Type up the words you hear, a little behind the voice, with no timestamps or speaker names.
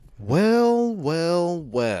Well.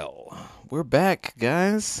 We're back,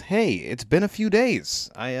 guys. Hey, it's been a few days.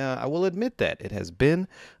 I will admit that it has been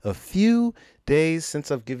a few days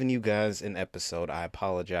since I've given you guys an episode. I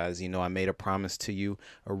apologize. I made a promise to you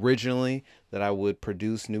originally that I would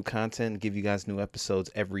produce new content and give you guys new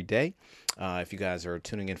episodes every day. If you guys are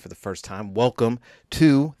tuning in for the first time, welcome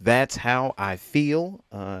to That's How I Feel,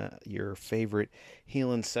 your favorite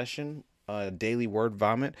healing session, daily word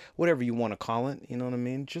vomit, whatever you want to call it. You know what I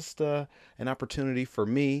mean? Just an opportunity for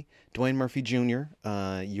me, Dwayne Murphy Jr.,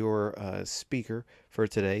 your speaker for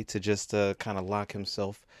today, to just kind of lock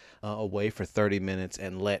himself away for 30 minutes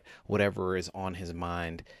and let whatever is on his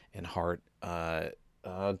mind and heart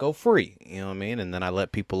go free. You know what I mean? And then I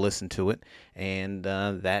let people listen to it. And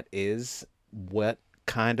that is what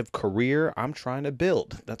kind of career I'm trying to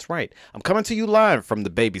build. That's right. I'm coming to you live from the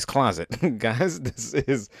baby's closet. Guys, this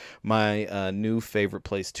is my new favorite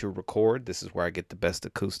place to record. This is where I get the best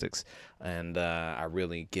acoustics, and I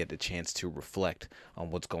really get a chance to reflect on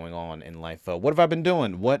what's going on in life. What have I been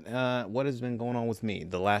doing? What has been going on with me?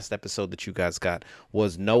 The last episode that you guys got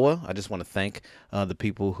was Noah. I just want to thank the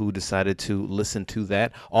people who decided to listen to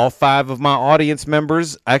that. All 5 of my audience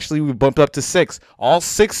members, actually we bumped up to 6. All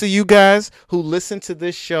 6 of you guys who listened to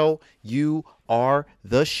this show, you are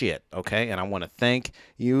the shit, okay? And I want to thank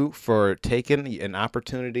you for taking an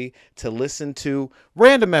opportunity to listen to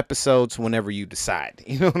random episodes whenever you decide.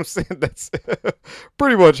 You know what I'm saying? That's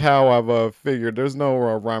pretty much how I've figured. There's no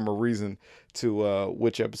rhyme or reason to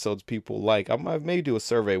which episodes people like. I might maybe do a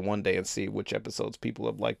survey one day and see which episodes people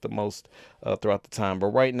have liked the most throughout the time. But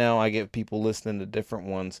right now, I get people listening to different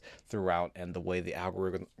ones throughout, and the way the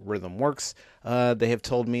algorithm works, they have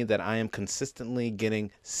told me that I am consistently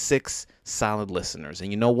getting 6 solid listeners.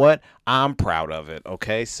 And you know what? I'm proud of it,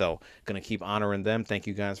 okay? So, gonna keep honoring them. Thank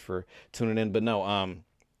you guys for tuning in. But no,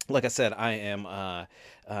 like I said, I am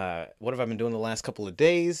what have I been doing the last couple of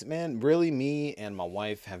days, man? Really, me and my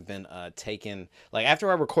wife have been taking, like, after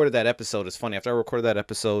I recorded that episode, it's funny, after I recorded that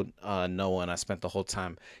episode, Noah and I spent the whole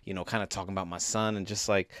time, kind of talking about my son, and just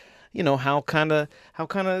like, how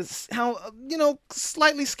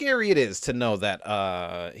slightly scary it is to know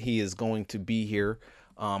that he is going to be here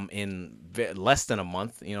in less than a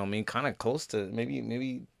month. You know what I mean? Kind of close to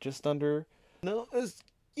maybe just under. No, it's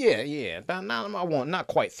yeah, about not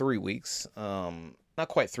quite 3 weeks. Not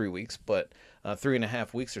quite 3 weeks, but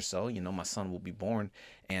 3.5 weeks or so. My son will be born,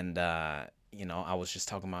 and I was just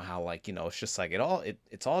talking about how, like, it's just like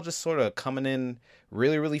it's all just sort of coming in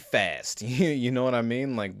really really fast. You know what I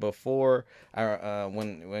mean? Like, before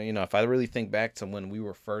when if I really think back to when we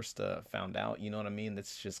were first found out, you know what I mean?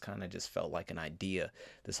 That's just kind of just felt like an idea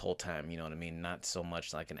this whole time. You know what I mean? Not so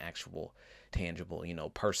much like an actual tangible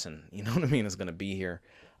person. You know what I mean? Is going to be here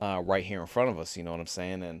right here in front of us. You know what I'm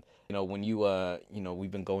saying? And when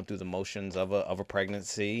we've been going through the motions of a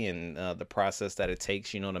pregnancy, and the process that it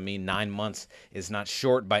takes. You know what I mean? 9 months is not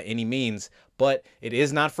short by any means, but it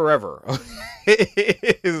is not forever.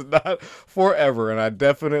 It is not forever, and I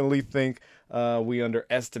definitely think we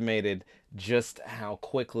underestimated just how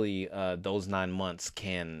quickly those 9 months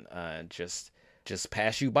can just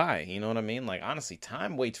pass you by. You know what I mean? Like, honestly,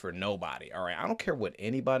 time waits for nobody. All right. I don't care what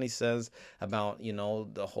anybody says about,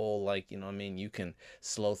 the whole, like, you know what I mean? You can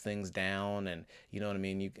slow things down, and you know what I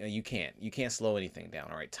mean? You can't slow anything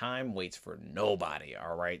down. All right. Time waits for nobody.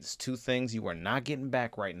 All right. It's 2 things you are not getting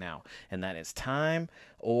back right now. And that is time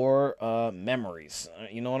or memories.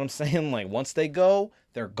 You know what I'm saying? Like, once they go,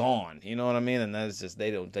 they're gone. You know what I mean? And that's just,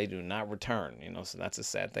 they do not return, so that's a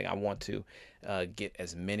sad thing. I want to get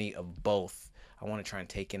as many of both. I want to try and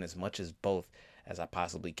take in as much as both as I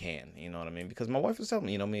possibly can. You know what I mean? Because my wife was telling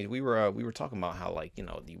me, we were talking about how, like,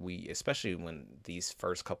 we, especially when these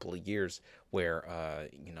first couple of years where,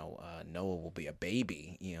 Noah will be a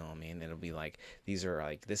baby, you know what I mean? It'll be like, these are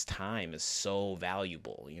like, this time is so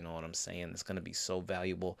valuable. You know what I'm saying? It's going to be so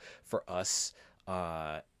valuable for us,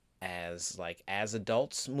 as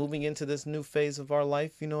adults moving into this new phase of our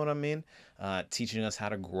life. You know what I mean? Teaching us how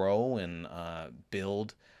to grow and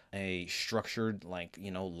build a structured, like,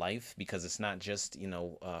 life, because it's not just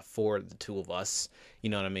for the 2 of us. You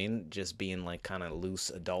know what I mean? Just being like kind of loose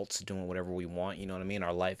adults doing whatever we want. You know what I mean?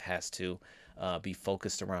 Our life has to be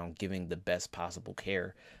focused around giving the best possible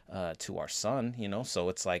care to our son. So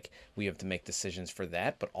it's like we have to make decisions for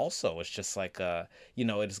that, but also it's just like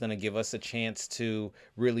it's going to give us a chance to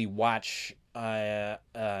really watch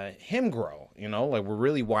him grow. Like, we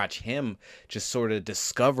really watch him just sort of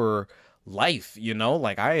discover life.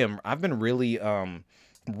 Like, I've been really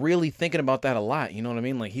really thinking about that a lot. You know what I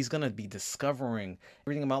mean? Like he's gonna be discovering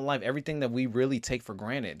everything about life, everything that we really take for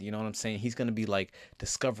granted. You know what I'm saying? He's gonna be like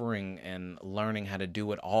discovering and learning how to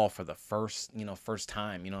do it all for the first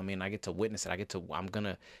time. You know what I mean? I get to witness it. I'm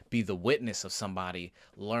gonna be the witness of somebody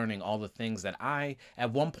learning all the things that I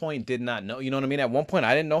at one point did not know. You know what I mean? At one point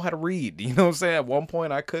I didn't know how to read. You know what I'm saying? At one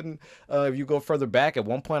point I couldn't. If you go further back, at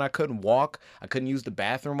one point I couldn't walk. I couldn't use the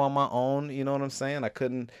bathroom on my own. You know what I'm saying? I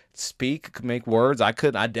couldn't speak, make words.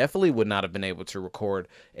 I definitely would not have been able to record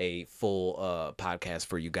a full podcast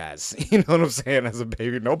for you guys. You know what I'm saying? As a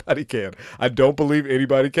baby, nobody can. I don't believe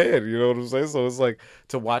anybody can. You know what I'm saying? So it's like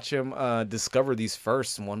to watch him discover these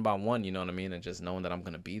firsts one by one. You know what I mean? And just knowing that I'm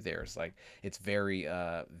gonna be there. It's like it's very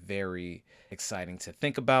very exciting to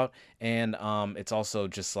think about, and it's also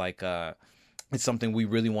just like it's something we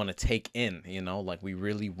really want to take in. Like we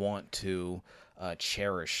really want to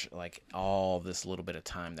cherish like all this little bit of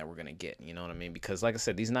time that we're gonna get. You know what I mean? Because like I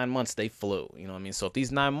said, these 9 months they flew. You know what I mean? So if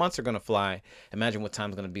these 9 months are gonna fly, imagine what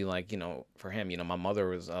time's gonna be like. For him. My mother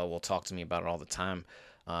will talk to me about it all the time.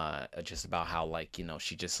 Just about how like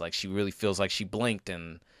she just like she really feels like she blinked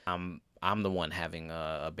and I'm the one having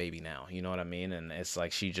a baby now. You know what I mean? And it's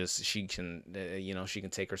like she can she can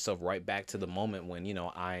take herself right back to the moment when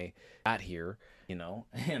I got here.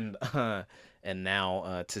 And and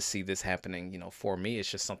now to see this happening, for me,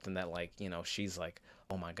 it's just something that like she's like,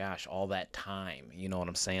 oh my gosh, all that time. You know what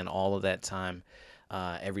I'm saying? All of that time.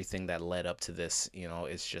 Everything that led up to this,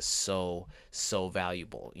 is just so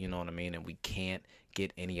valuable. You know what I mean? And we can't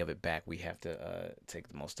get any of it back. We have to take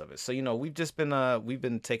the most of it. So we've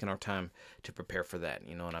been taking our time to prepare for that.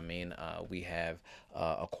 You know what I mean? We have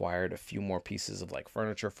acquired a few more pieces of like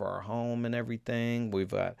furniture for our home and everything.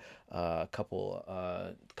 We've got a couple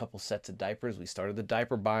sets of diapers. We started the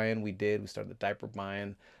diaper buying. We started the diaper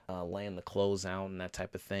buying, laying the clothes out and that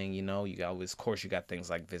type of thing. You got always, of course, you got things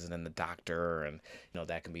like visiting the doctor, and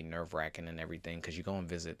that can be nerve wracking and everything because you go and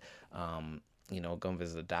visit. Go and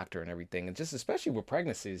visit the doctor and everything. And just especially with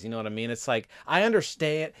pregnancies, you know what I mean? It's like, I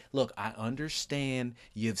understand. Look, I understand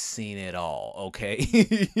you've seen it all, okay?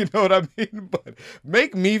 You know what I mean? But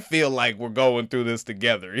make me feel like we're going through this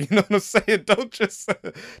together. You know what I'm saying? Don't just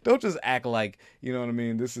act like, you know what I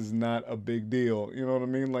mean? This is not a big deal. You know what I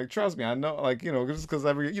mean? Like, trust me, I know, like, just because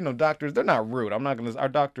doctors, they're not rude. Our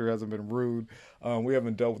doctor hasn't been rude. We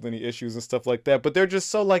haven't dealt with any issues and stuff like that, but they're just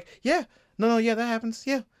so like, yeah, no, yeah, that happens.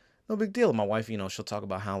 Yeah. No big deal. My wife, she'll talk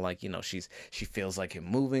about how like, she feels like him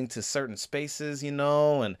moving to certain spaces,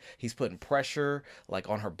 and he's putting pressure like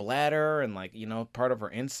on her bladder and like, part of her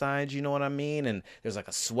insides, you know what I mean? And there's like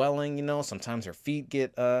a swelling, sometimes her feet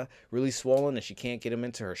get really swollen and she can't get them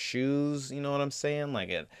into her shoes, you know what I'm saying? Like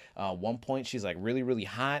at one point she's like really, really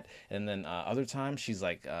hot, and then other times she's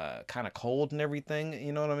like kind of cold and everything,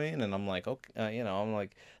 you know what I mean? And I'm like, okay, I'm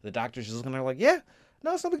like, the doctor's just looking at her like, yeah.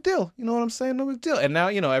 No, it's no big deal. You know what I'm saying? No big deal. And now,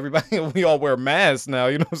 everybody, we all wear masks now,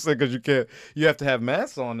 you know what I'm saying? Because you have to have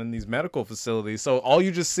masks on in these medical facilities. So all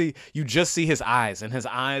you just see his eyes, and his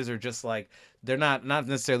eyes are just like, they're not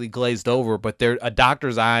necessarily glazed over, but a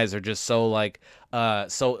doctor's eyes are just so like,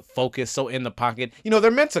 so focused, so in the pocket.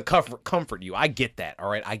 They're meant to comfort you. I get that. All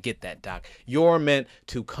right. I get that, doc. You're meant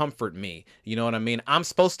to comfort me. You know what I mean? I'm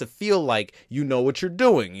supposed to feel like you know what you're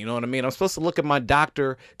doing. You know what I mean? I'm supposed to look at my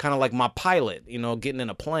doctor kind of like my pilot, getting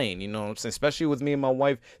in a plane, you know what I'm saying? Especially with me and my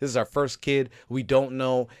wife. This is our first kid. We don't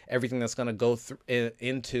know everything that's going to go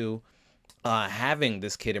into having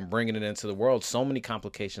this kid and bringing it into the world. So many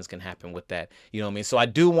complications can happen with that. You know what I mean? So I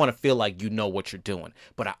do want to feel like you know what you're doing,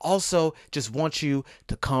 but I also just want you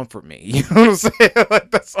to comfort me. You know what I'm saying? Like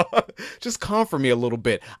that's all. Just comfort me a little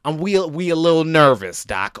bit. We a little nervous,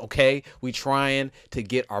 doc. Okay, we trying to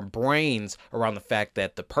get our brains around the fact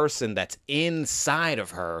that the person that's inside of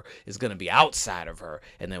her is going to be outside of her,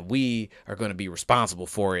 and then we are going to be responsible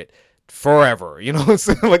for it forever. You know what I'm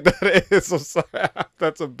saying? Like that is so sorry.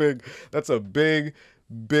 That's a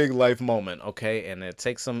big life moment, okay? And it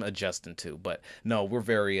takes some adjusting to, but no, we are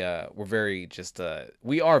very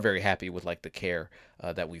happy with like the care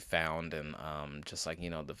that we found, and just like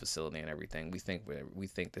the facility and everything. We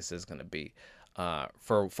think this is going to be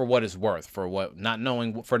for what it's worth, for not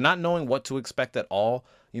knowing what to expect at all.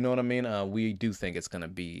 You know what I mean? We do think it's going to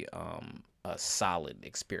be a solid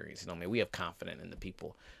experience. You know what I mean? We have confidence in the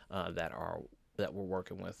people that we're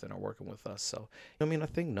working with and are working with us. So, I mean, I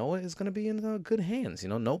think Noah is going to be in good hands,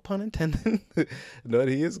 no pun intended. No,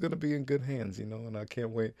 he is going to be in good hands, and I can't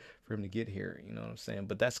wait for him to get here, you know what I'm saying?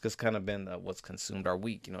 But that's just kind of been what's consumed our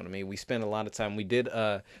week, you know what I mean? We spent a lot of time. We did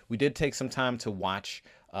take some time to watch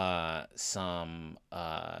some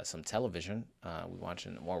television.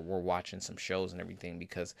 We're watching some shows and everything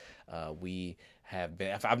because we have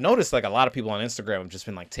been. I've noticed like a lot of people on Instagram have just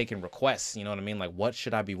been like taking requests. You know what I mean? Like, what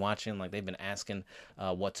should I be watching? Like, they've been asking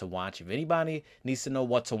what to watch. If anybody needs to know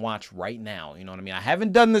what to watch right now, you know what I mean? I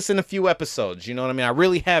haven't done this in a few episodes. You know what I mean? I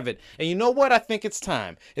really haven't. And you know what? I think it's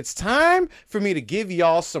time. It's time for me to give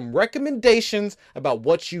y'all some recommendations about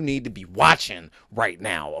what you need to be watching right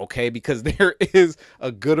now. Okay? Because there is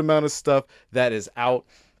a good amount of stuff that is out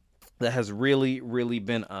that has really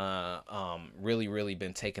been really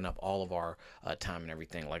been taking up all of our time and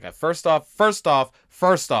everything. Like, first off,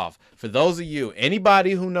 for those of you,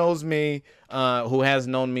 anybody who knows me, who has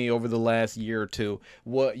known me over the last year or two,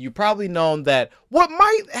 what you probably known that what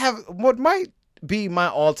might be my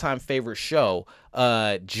all-time favorite show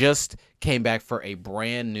just came back for a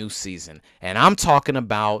brand new season, and I'm talking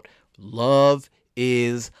about Love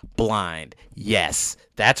is Blind. Yes,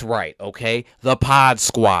 that's right, okay? The Pod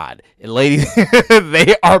Squad. And ladies,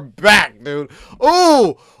 they are back, dude.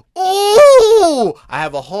 Ooh! Ooh! I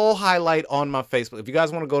have a whole highlight on my Facebook. If you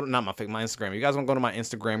guys want to go to, not my Facebook, my Instagram. If you guys want to go to my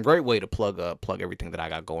Instagram, great way to plug everything that I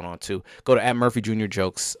got going on too. Go to @Murphy Jr.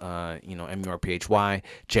 Jokes, MURPHY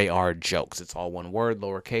JR Jokes. It's all one word,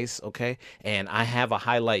 lowercase, okay? And I have a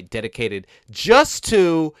highlight dedicated just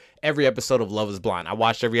to every episode of Love is Blind. I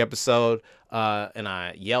watched every episode. And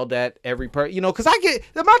I yelled at every person, because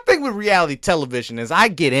my thing with reality television is I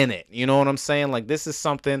get in it. You know what I'm saying? Like, this is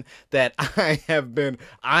something that I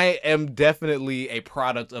am definitely a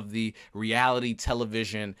product of the reality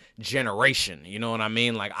television generation. You know what I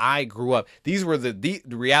mean? Like, I grew up, these were the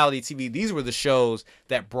reality TV, these were the shows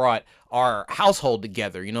that brought our household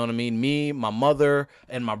together. You know what I mean? Me, my mother,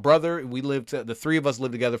 and my brother, the three of us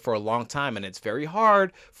lived together for a long time, and it's very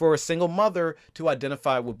hard for a single mother to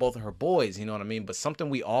identify with both of her boys. You know what I mean? But something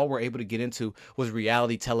we all were able to get into was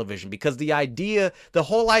reality television, because the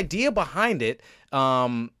whole idea behind it,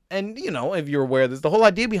 and if you're aware of this, the whole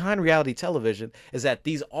idea behind reality television is that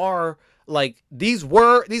these are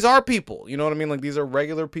people, you know what I mean? Like, these are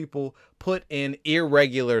regular people put in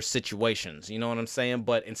irregular situations, you know what I'm saying?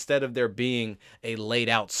 But instead of there being a laid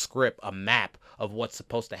out script, a map of what's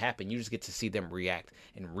supposed to happen, you just get to see them react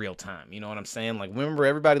in real time. You know what I'm saying? Like, remember,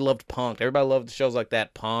 everybody loved Punk'd. Everybody loved shows like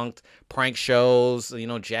that. Punk'd, prank shows,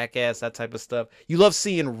 Jackass, that type of stuff. You love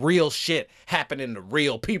seeing real shit happening to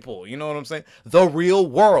real people. You know what I'm saying? The Real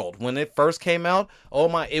World, when it first came out,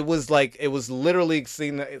 it was literally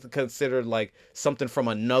considered like something from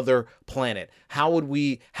another planet. How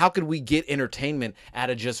could we get entertainment out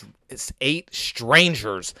of just 8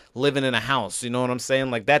 strangers living in a house? You know what I'm saying?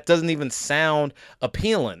 Like, that doesn't even sound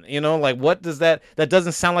appealing. Like, what does that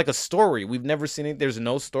doesn't sound like a story. We've never seen it. There's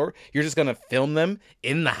no story. You're just gonna film them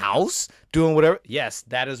in the house doing whatever. Yes,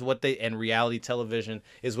 that is what and reality television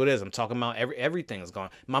is what it is. I'm talking about everything is gone.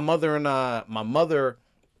 My mother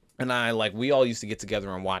and I, like, we all used to get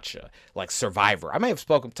together and watch like Survivor. I may have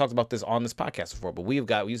talked about this on this podcast before, but we used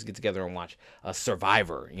to get together and watch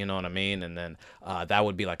Survivor. You know what I mean? And then that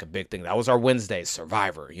would be like a big thing. That was our Wednesday,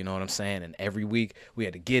 Survivor. You know what I'm saying? And every week we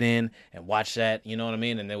had to get in and watch that. You know what I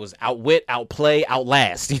mean? And there was outwit, outplay,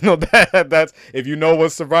 outlast. That's, if you know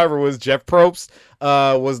what Survivor was, Jeff Probst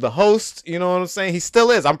was the host. You know what I'm saying? He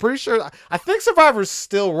still is. I'm pretty sure. I think Survivor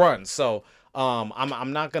still runs. So.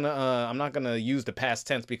 I'm not gonna use the past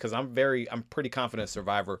tense, because I'm pretty confident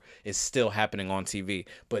Survivor is still happening on TV.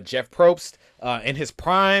 But Jeff Probst, in his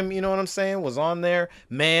prime, you know what I'm saying, was on there.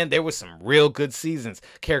 Man, there was some real good seasons.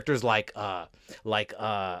 Characters like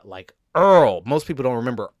Earl. Most people don't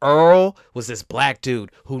remember. Earl was this black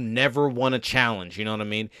dude who never won a challenge. You know what I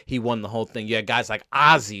mean? He won the whole thing. You had guys like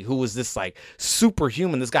Ozzy, who was this like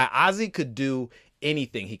superhuman. This guy Ozzy could do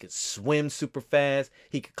anything. He could swim super fast.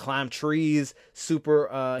 He could climb trees he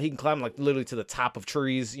can climb like literally to the top of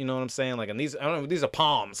trees. You know what I'm saying? Like, and these are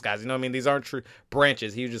palms, guys. You know what I mean? These aren't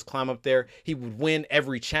branches. He would just climb up there. He would win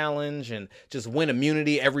every challenge and just win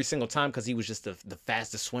immunity every single time, because he was just the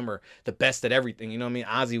fastest swimmer, the best at everything. You know what I mean?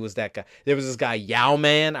 Ozzy was that guy. There was this guy Yao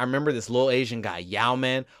Man. I remember this little Asian guy Yao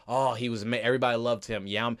Man. Oh, he was everybody loved him.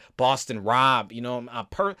 Boston Rob. You know,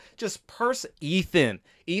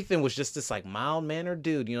 Ethan was just this like mild-mannered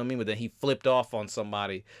dude, you know what I mean? But then he flipped off on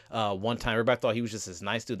somebody one time. Everybody thought he was just this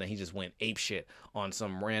nice dude. Then he just went ape shit on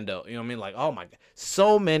some rando. You know what I mean? Like, oh my God.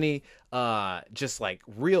 So many just like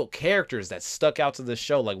real characters that stuck out to the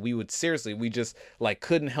show. Like, we just like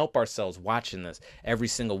couldn't help ourselves watching this every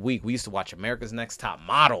single week. We used to watch America's Next Top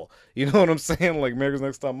Model. You know what I'm saying? Like, America's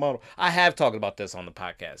Next Top Model. I have talked about this on the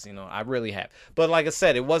podcast. You know, I really have. But like I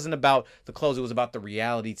said, it wasn't about the clothes. It was about the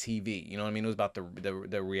reality TV. You know what I mean? It was about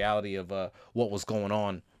the reality of what was going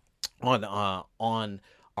on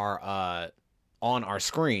on our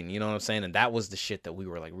screen, you know what I'm saying? And that was the shit that we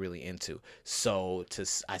were like really into. So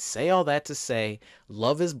I say all that to say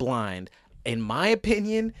Love is Blind, in my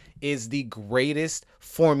opinion, is the greatest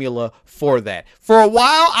formula for that. For a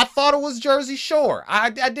while, I thought it was Jersey Shore. I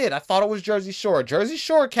did. I thought it was Jersey Shore. Jersey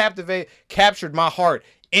Shore captured my heart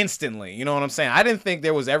instantly. You know what I'm saying? I didn't think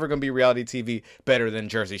there was ever going to be reality TV better than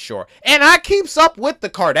Jersey Shore. And I keeps up with the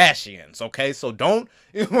Kardashians, okay? So don't,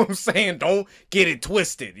 you know what I'm saying? Don't get it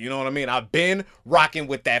twisted. You know what I mean? I've been rocking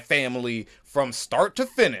with that family from start to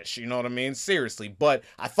finish, you know what I mean? Seriously. But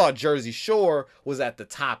I thought Jersey Shore was at the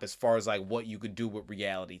top as far as like what you could do with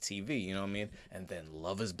reality TV, you know what I mean? And then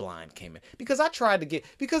Love is Blind came in. Because I tried to get,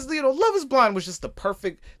 because, you know, Love is Blind was just the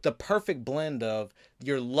perfect blend of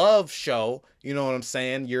your love show, you know what I'm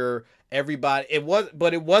saying? Your everybody, it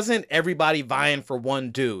wasn't everybody vying for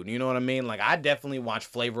one dude, you know what I mean? Like, I definitely watched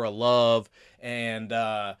Flavor of Love, and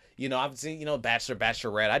you know, I've seen, you know, Bachelor,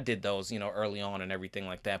 Bachelorette. I did those, you know, early on and everything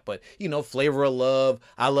like that. But, you know, Flavor of Love,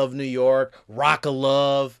 I Love New York, Rock of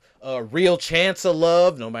Love, Real Chance of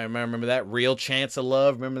Love. Nobody remember that? Real Chance of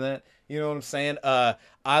Love. Remember that? You know what I'm saying?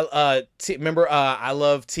 Remember I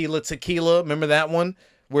Love Tila Tequila. Remember that one?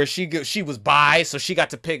 Where she was bi, so she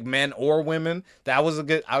got to pick men or women. That was a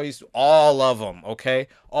good. I used to, all of them. Okay,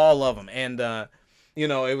 all of them. And you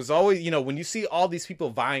know, it was always, you know, when you see all these people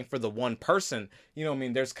vying for the one person, you know what I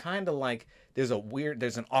mean? There's kind of like, there's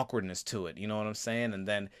an awkwardness to it, you know what I'm saying? And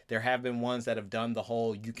then there have been ones that have done the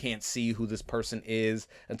whole, you can't see who this person is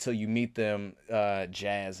until you meet them,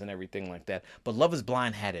 jazz and everything like that. But Love is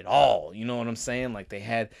Blind had it all, you know what I'm saying? Like, they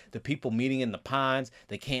had the people meeting in the ponds,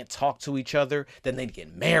 they can't talk to each other, then they'd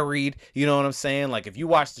get married, you know what I'm saying? Like, if you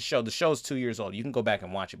watch the show's 2 years old, you can go back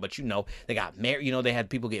and watch it, but you know, they got married, you know, they had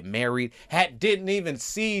people get married, didn't even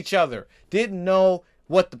see each other, didn't know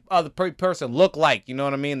what the other person looked like, you know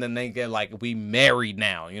what I mean? Then they get like, we married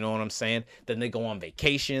now, you know what I'm saying? Then they go on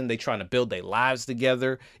vacation, they trying to build their lives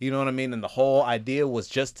together, you know what I mean? And the whole idea was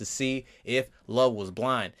just to see if love was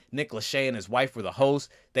blind. Nick Lachey and his wife were the hosts.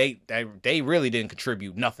 They really didn't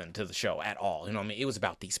contribute nothing to the show at all, you know what I mean? It was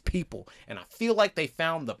about these people, and I feel like they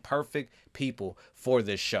found the perfect people for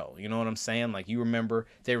this show, you know what I'm saying? Like, you remember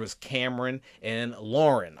there was Cameron and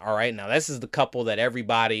Lauren, all right? Now, this is the couple that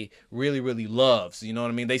everybody really, really loves, you know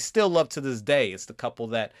what I mean? They still love to this day. It's the couple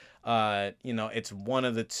that, you know, it's one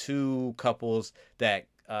of the two couples that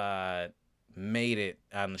made it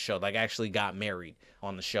on the show, like actually got married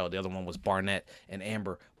on the show. The other one was Barnett and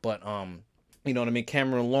Amber, but you know what I mean?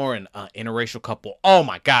 Cameron and Lauren, interracial couple. Oh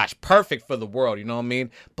my gosh, perfect for the world. You know what I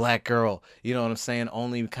mean? Black girl. You know what I'm saying?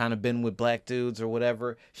 Only kind of been with black dudes or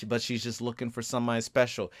whatever. But she's just looking for somebody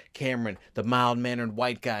special. Cameron, the mild-mannered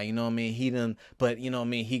white guy. You know what I mean? But you know what I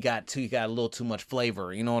mean? He got a little too much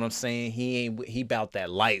flavor. You know what I'm saying? He about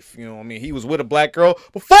that life. You know what I mean? He was with a black girl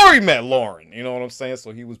before he met Lauren. You know what I'm saying?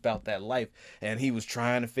 So he was about that life, and he was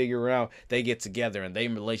trying to figure out. They get together and their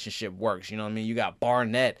relationship works. You know what I mean? You got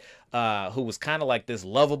Barnett, who was kind of like this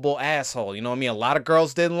lovable asshole. You know what I mean? A lot of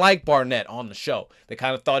girls didn't like Barnett on the show. They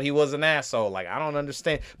kind of thought he was an asshole. Like, I don't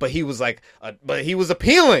understand. But he was like, but he was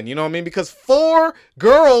appealing, you know what I mean? Because 4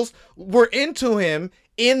 girls were into him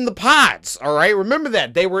in the pods, all right? Remember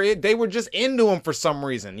that. They were just into him for some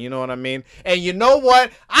reason, you know what I mean? And you know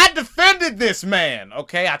what? I defended this man,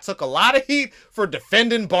 okay? I took a lot of heat for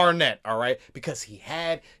defending Barnett, all right? Because he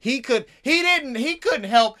couldn't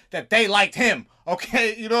help that they liked him.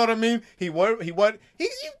 Okay, you know what I mean? He a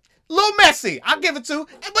little messy. I'll give it to,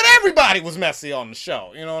 but everybody was messy on the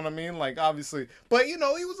show. You know what I mean? Like, obviously, but you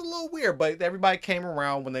know, he was a little weird. But everybody came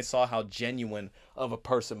around when they saw how genuine of a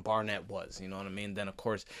person Barnett was. You know what I mean? Then of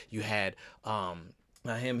course you had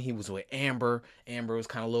him. He was with Amber. Amber was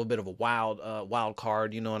kind of a little bit of a wild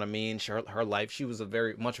card. You know what I mean? Her life. She was a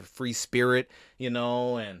very much a free spirit. You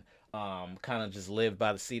know, and kind of just lived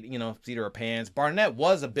by the seat of her pants. Barnett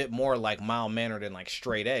was a bit more like mild-mannered and like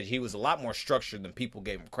straight edge. He was a lot more structured than people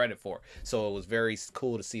gave him credit for. So it was very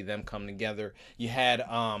cool to see them come together. You had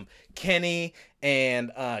Kenny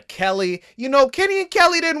and Kelly. You know, Kenny and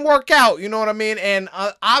Kelly didn't work out. You know what I mean? And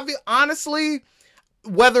honestly,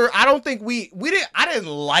 I didn't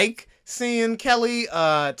like seeing Kelly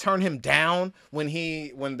turn him down when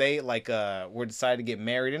they were decided to get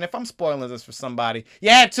married. And if I'm spoiling this for somebody, you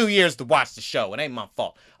had 2 years to watch the show. It ain't my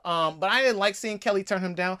fault. But I didn't like seeing Kelly turn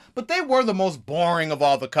him down. But they were the most boring of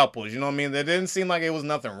all the couples. You know what I mean? They didn't seem like it was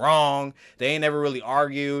nothing wrong. They ain't never really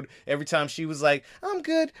argued. Every time she was like, "I'm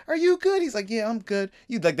good. Are you good?" He's like, "Yeah, I'm good."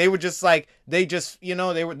 They were just like, they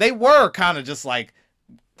were kind of just like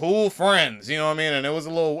cool friends, you know what I mean? And it was a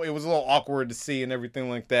little awkward to see and everything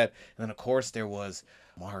like that. And then of course there was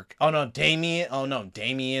Mark. Oh no, Damien. Oh no,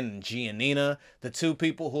 Damien and Giannina, the two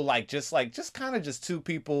people who just kind of just two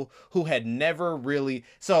people who had never really.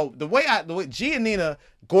 So the way Giannina,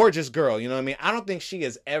 gorgeous girl, you know what I mean? I don't think she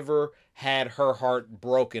has ever had her heart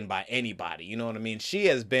broken by anybody. You know what I mean? She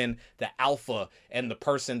has been the alpha and the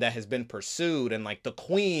person that has been pursued and like the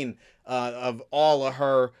queen of all of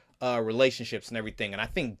her relationships and everything. And I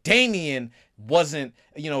think Damien wasn't,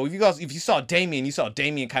 if you saw Damien, you saw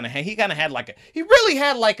Damien he really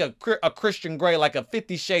had like a Christian Grey, like a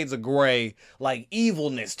 50 Shades of Grey, like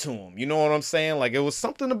evilness to him. You know what I'm saying? Like it was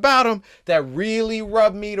something about him that really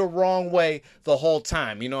rubbed me the wrong way the whole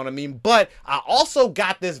time. You know what I mean? But I also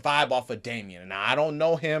got this vibe off of Damien. Now I don't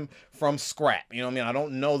know him from scrap. You know what I mean? I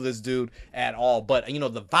don't know this dude at all. But,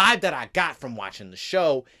 the vibe that I got from watching the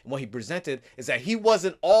show and what he presented is that he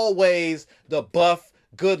wasn't always the buff,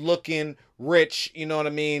 good-looking, rich, you know what I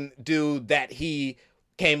mean, dude that he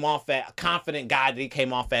came off as, a confident guy that he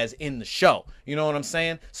came off as in the show. You know what I'm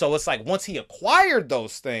saying? So it's like once he acquired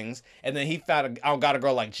those things and then he got a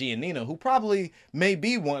girl like Giannina, who probably may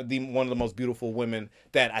be one of the most beautiful women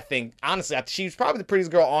that I think, honestly, she's probably the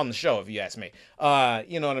prettiest girl on the show, if you ask me.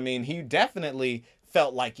 You know what I mean? He definitely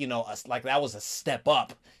felt like, like that was a step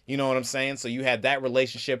up. You know what I'm saying? So you had that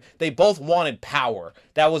relationship. They both wanted power.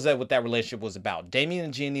 That was what that relationship was about. Damien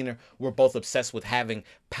and Giannina were both obsessed with having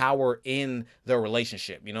power in their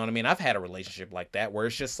relationship. You know what I mean? I've had a relationship like that where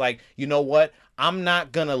it's just like, you know what? I'm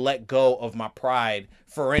not going to let go of my pride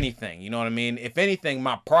for anything. You know what I mean? If anything,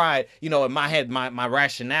 my pride, in my head, my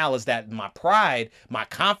rationale is that my pride, my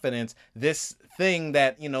confidence, this thing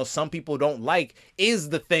that, some people don't like is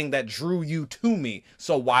the thing that drew you to me.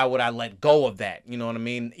 So why would I let go of that? You know what I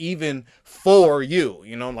mean? Even for you,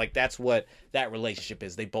 like that's what that relationship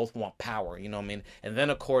is. They both want power, you know what I mean? And then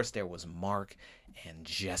of course there was Mark and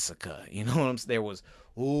Jessica, you know what I'm saying? There was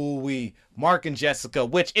Mark and Jessica,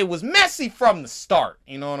 which it was messy from the start.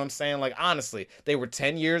 You know what I'm saying? Like, honestly, they were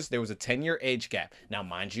 10 years. There was a 10-year age gap. Now,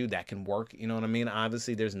 mind you, that can work. You know what I mean?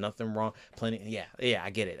 Obviously, there's nothing wrong. Yeah, I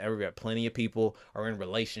get it. Plenty of people are in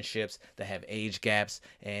relationships that have age gaps,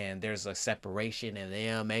 and there's a separation, and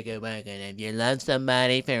they'll make it work. And if you love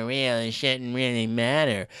somebody for real, it shouldn't really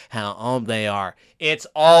matter how old they are. It's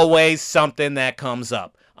always something that comes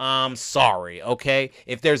up. I'm sorry, okay?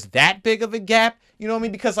 If there's that big of a gap, you know what I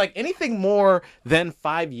mean? Because like anything more than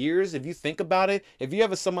 5 years, if you think about it, if you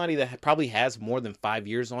have somebody that probably has more than 5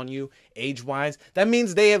 years on you, age-wise, that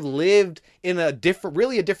means they have lived in a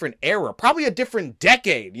different era, probably a different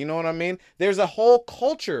decade, you know what I mean? There's a whole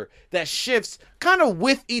culture that shifts kind of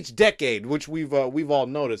with each decade, which we've all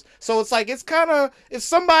noticed. So it's like, it's kind of, if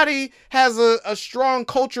somebody has a strong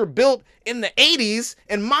culture built in the 80s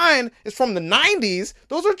and mine is from the 90s,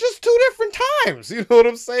 those are just two different times. You know what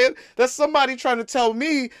I'm saying? That's somebody trying to tell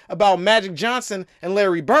me about Magic Johnson and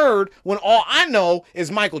Larry Bird when all I know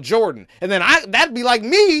is Michael Jordan. And then that'd be like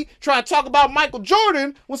me trying to talk about Michael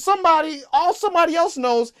Jordan when all somebody else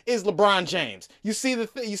knows is LeBron James. You see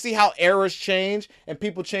you see how eras change and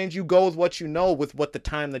people change. You go with what you know, with what the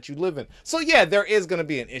time that you live in. So yeah, there is going to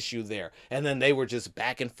be an issue there. And then they were just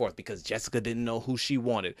back and forth because Jessica didn't know who she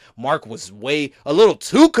wanted. Mark was a little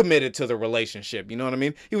too committed to the relationship. You know what I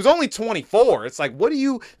mean? He was only 24. It's like, what are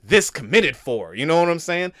you this committed for? You know what I'm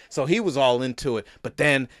saying? So he was all into it. But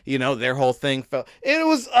then, their whole thing fell. It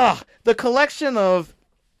was, the collection of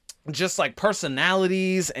just like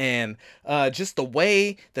personalities and just the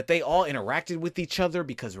way that they all interacted with each other,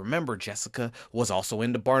 because remember, Jessica was also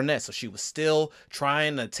into Barnett, so she was still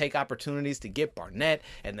trying to take opportunities to get Barnett.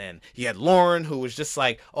 And then you had Lauren, who was just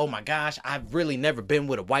like, oh my gosh, I've really never been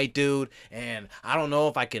with a white dude, and I don't know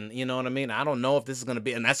if I can, you know what I mean? I don't know if this is gonna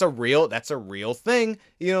be, and that's a real thing,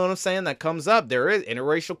 you know what I'm saying, that comes up. There is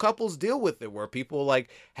interracial couples deal with it, where people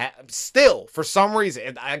like still, for some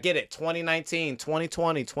reason, I get it, 2019,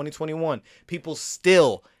 2020, 2021, people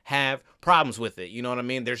still have problems with it. You know what I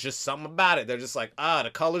mean? There's just something about it. They're just like,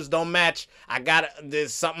 the colors don't match.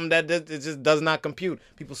 There's something that it just does not compute.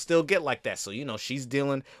 People still get like that. So, she's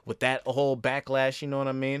dealing with that whole backlash, you know what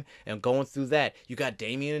I mean? And going through that. You got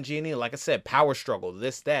Damien and Jeannie, like I said, power struggle,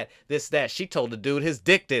 this, that. She told the dude his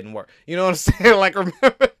dick didn't work. You know what I'm saying? Like,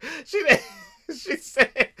 remember, she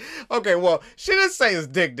said, okay, well, she didn't say his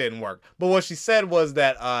dick didn't work, but what she said was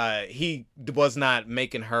that he was not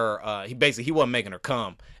making her, he wasn't making her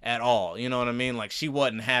come at all. You know what I mean? Like, she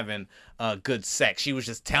wasn't having good sex. She was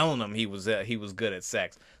just telling him he was good at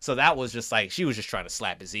sex. So that was just like, she was just trying to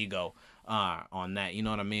slap his ego on that. You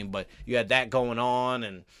know what I mean? But you had that going on,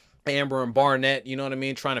 and Amber and Barnett, you know what I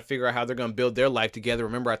mean, trying to figure out how they're gonna build their life together.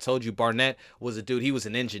 Remember, I told you Barnett was a dude. He was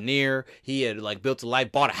an engineer. He had like built a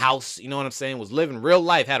life, bought a house. You know what I'm saying? Was living real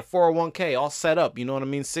life. Had a 401k all set up. You know what I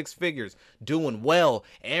mean? 6 figures, doing well.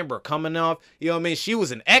 Amber coming off. You know what I mean? She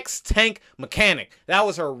was an ex-tank mechanic. That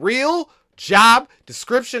was her real job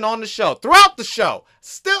description on the show. Throughout the show,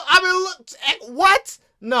 still, I mean, look, what?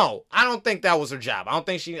 No, I don't think that was her job. I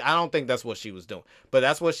don't think that's what she was doing. But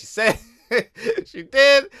that's what she said. She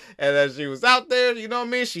did, and then she was out there, you know what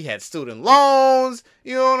I mean? She had student loans,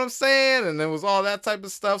 you know what I'm saying? And there was all that type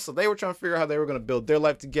of stuff. So they were trying to figure out how they were going to build their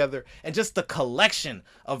life together, and just the collection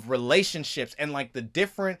of relationships and like the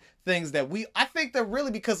different things that I think they're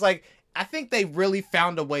really, because like, I think they really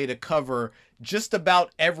found a way to cover just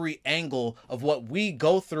about every angle of what we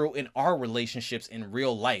go through in our relationships in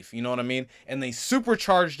real life. You know what I mean? And they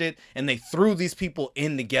supercharged it, and they threw these people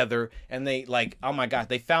in together, and they like, oh my God,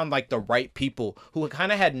 they found like the right people who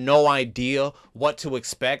kind of had no idea what to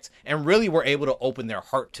expect and really were able to open their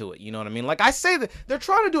heart to it. You know what I mean? Like I say that they're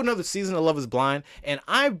trying to do another season of Love is Blind, and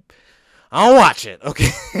I'll watch it,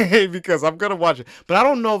 okay? Because I'm going to watch it. But I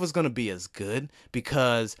don't know if it's going to be as good,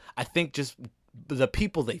 because I think just the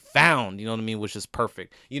people they found, you know what I mean, was just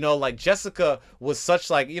perfect. You know, like Jessica was such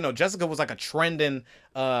like, you know, Jessica was like a trending,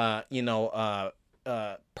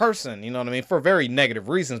 person, you know what I mean, for very negative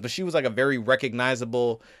reasons, but she was like a very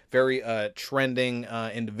recognizable, very trending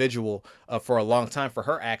individual for a long time for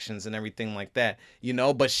her actions and everything like that, you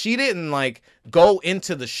know. But she didn't like go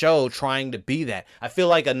into the show trying to be that. I feel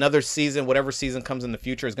like another season, whatever season comes in the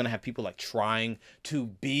future, is gonna have people like trying to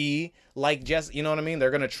be like Jess, you know what I mean?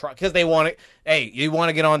 They're gonna try because they want it. Hey, you want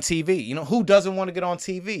to get on TV, you know, who doesn't want to get on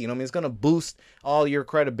TV? You know what I mean? It's gonna boost all your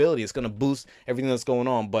credibility, it's gonna boost everything that's going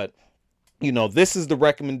on. But you know, this is the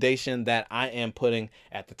recommendation that I am putting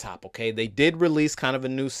at the top, okay? They did release kind of a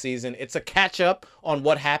new season. It's a catch up on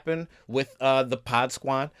what happened with the Pod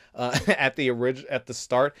Squad at the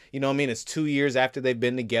start. You know what I mean? It's 2 years after they've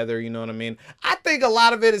been together, you know what I mean? I think a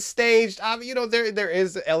lot of it is staged. You know, there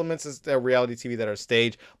is elements of reality TV that are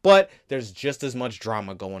staged, but there's just as much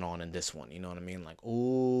drama going on in this one, you know what I mean? Like,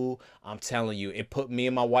 ooh, I'm telling you, it put me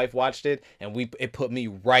and my wife watched it, and it put me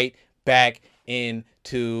right back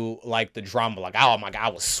into like the drama. Like, oh my God, I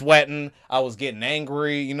was sweating, I was getting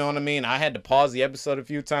angry, you know what I mean? I had to pause the episode a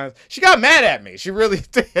few times. She got mad at me, she really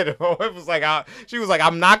did. It was like, she was like,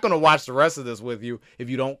 I'm not gonna watch the rest of this with you if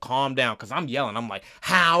you don't calm down, because I'm yelling. I'm like,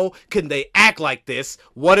 how can they act like this?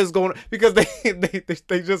 What is going on? Because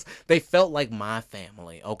they felt like my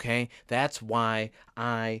family, okay? That's why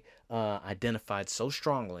I identified so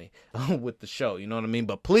strongly with the show, you know what I mean?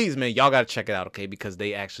 But please, man, y'all gotta check it out, okay? Because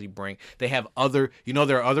they have other, you know,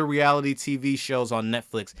 there are other reality TV shows on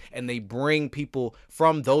Netflix, and they bring people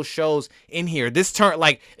from those shows in here. This turn,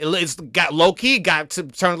 like, it's got low-key got to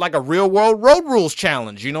turn like a real world road rules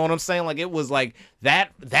challenge, you know what I'm saying? Like, it was like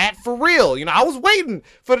that for real, you know. I was waiting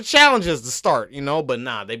for the challenges to start, you know, but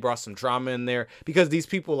nah, they brought some drama in there, because these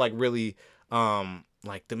people like really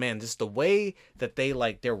like just the way that they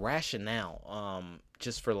like their rationale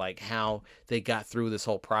just for like how they got through this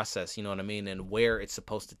whole process, you know what I mean, and where it's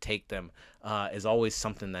supposed to take them is always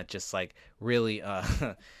something that just like really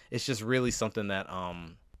it's just really something that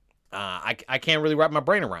I can't really wrap my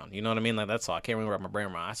brain around, you know what I mean? Like, that's all. I can't really wrap my brain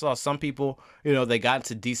around. I saw some people, you know, they got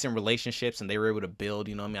into decent relationships and they were able to build,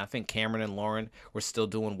 you know what I mean? I think Cameron and Lauren were still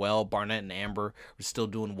doing well. Barnett and Amber were still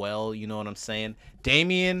doing well, you know what I'm saying?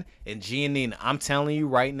 Damian and Giannina, I'm telling you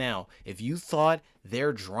right now, if you thought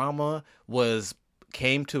their drama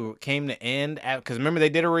came to end, because remember they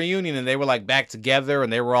did a reunion and they were like back together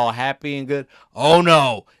and they were all happy and good. Oh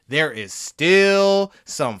no, there is still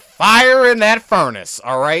some fire in that furnace,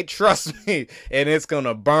 all right? Trust me, and it's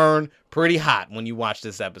gonna burn pretty hot when you watch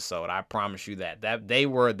this episode. I promise you that they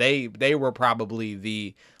were probably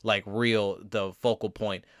the the focal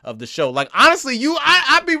point of the show. Like, honestly,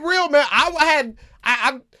 I'd be real, man.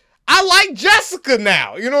 I like Jessica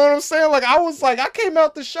now. You know what I'm saying? Like, I came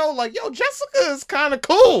out the show like, yo, Jessica is kind of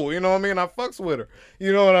cool. You know what I mean? I fucks with her.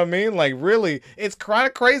 You know what I mean? Like, really, it's kind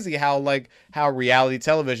of crazy how reality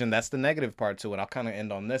television, that's the negative part to it. I'll kind of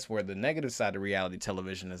end on this, where the negative side of reality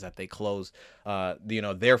television is that they close, you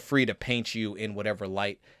know, they're free to paint you in whatever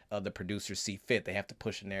light the producers see fit. They have to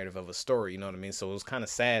push a narrative of a story, you know what I mean? So it was kind of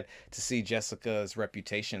sad to see Jessica's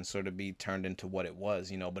reputation sort of be turned into what it was,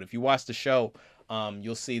 you know. But if you watch the show,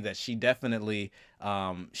 you'll see that she definitely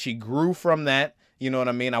she grew from that. You know what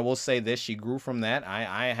I mean? I will say this: she grew from that.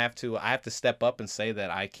 I have to step up and say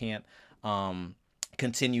that I can't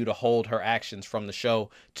continue to hold her actions from the show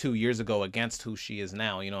 2 years ago against who she is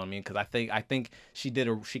now. You know what I mean? Because I think she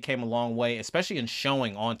came a long way, especially in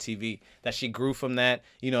showing on TV, that she grew from that.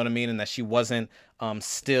 You know what I mean? And that she wasn't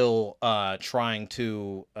still trying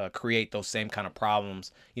to create those same kind of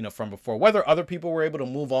problems, from before. Whether other people were able to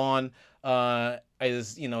move on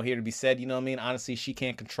is, here to be said. You know what I mean? Honestly, she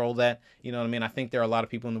can't control that. You know what I mean? I think there are a lot of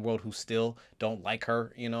people in the world who still don't like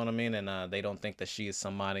her. You know what I mean? And they don't think that she is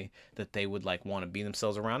somebody that they would like want to be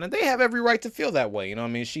themselves around. And they have every right to feel that way. You know what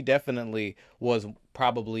I mean? She definitely was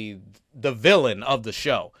probably the villain of the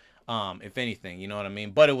show. If anything, you know what I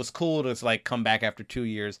mean? But it was cool to like come back after 2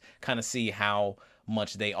 years, kind of see how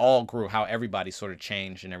much they all grew, how everybody sort of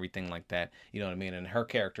changed and everything like that. You know what I mean? And her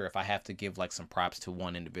character, if I have to give like some props to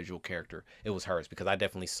one individual character, it was hers, because I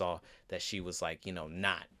definitely saw that she was like,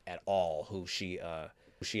 not at all who she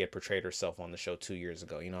had portrayed herself on the show 2 years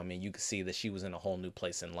ago. You know what I mean? You could see that she was in a whole new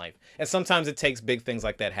place in life. And sometimes it takes big things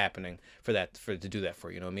like that happening to do that for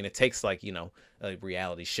you. You know what I mean? It takes like, a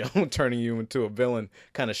reality show turning you into a villain,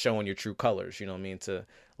 kind of showing your true colors, you know what I mean? To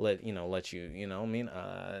let you,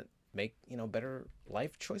 make, better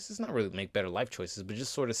life choices. Not really make better life choices, but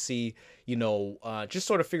just sort of see, just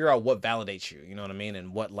sort of figure out what validates you, you know what I mean?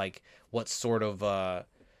 And what sort of,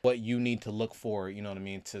 what you need to look for, you know what I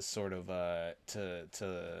mean, to sort of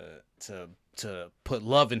to put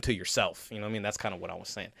love into yourself. You know what I mean? That's kind of what I was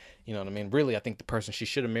saying. You know what I mean? Really, I think the person she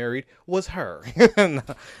should have married was her.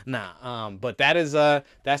 But that's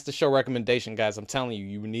the show recommendation, guys. I'm telling you,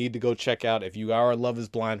 you need to go check out, if you are a Love is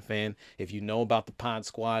Blind fan, if you know about the Pod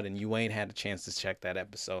Squad and you ain't had a chance to check that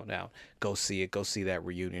episode out, go see it. Go see that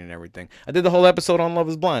reunion and everything. I did the whole episode on Love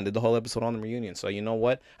is Blind, did the whole episode on the reunion. So you know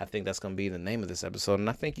what? I think that's going to be the name of this episode. And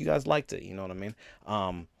I think you guys liked it. You know what I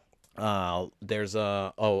mean? There's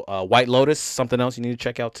White Lotus, something else you need to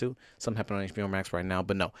check out too. Something happening on HBO Max right now.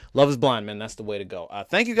 But no, Love is Blind, man. That's the way to go.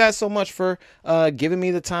 Thank you guys so much for giving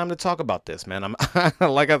me the time to talk about this, man. I'm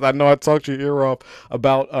I know I talked your ear off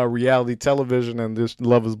about reality television and this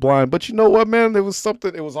Love is Blind, but you know what, man? There was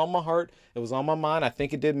something. It was on my heart. It was on my mind. I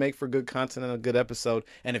think it did make for good content and a good episode.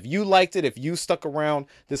 And if you liked it, if you stuck around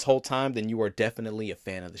this whole time, then you are definitely a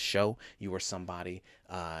fan of the show. You are somebody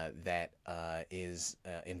that is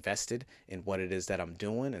invested in what it is that I'm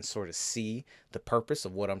doing and sort of see the purpose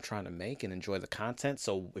of what I'm trying to make and enjoy the content.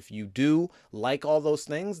 So if you do like all those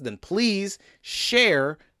things, then please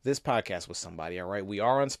share this podcast with somebody. All right. We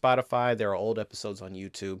are on Spotify. There are old episodes on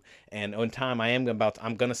YouTube. And on time, I'm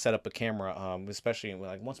going to set up a camera, especially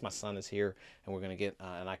like once my son is here and we're going to get,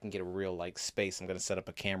 and I can get a real like space. I'm going to set up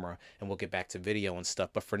a camera and we'll get back to video and stuff.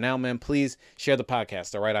 But for now, man, please share the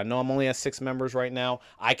podcast. All right. I know I'm only at 6 members right now.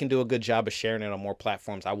 I can do a good job of sharing it on more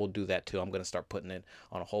platforms. I will do that too. I'm going to start putting it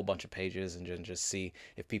on a whole bunch of pages and just see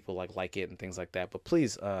if people like it and things like that. But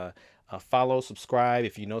please, follow, subscribe.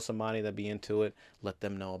 If you know somebody that'd be into it, let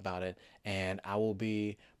them know about it. And I will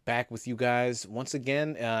be back with you guys once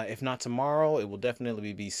again. If not tomorrow, it will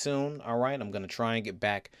definitely be soon. All right. I'm going to try and get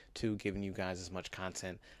back to giving you guys as much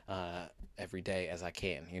content every day as I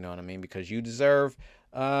can. You know what I mean? Because you deserve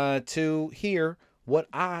to hear what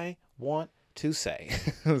I want to say.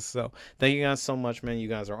 So thank you guys so much, man. You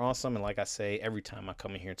guys are awesome. And like I say, every time I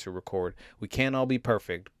come in here to record, we can't all be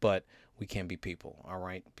perfect, but we can be people. All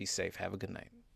right. Be safe. Have a good night.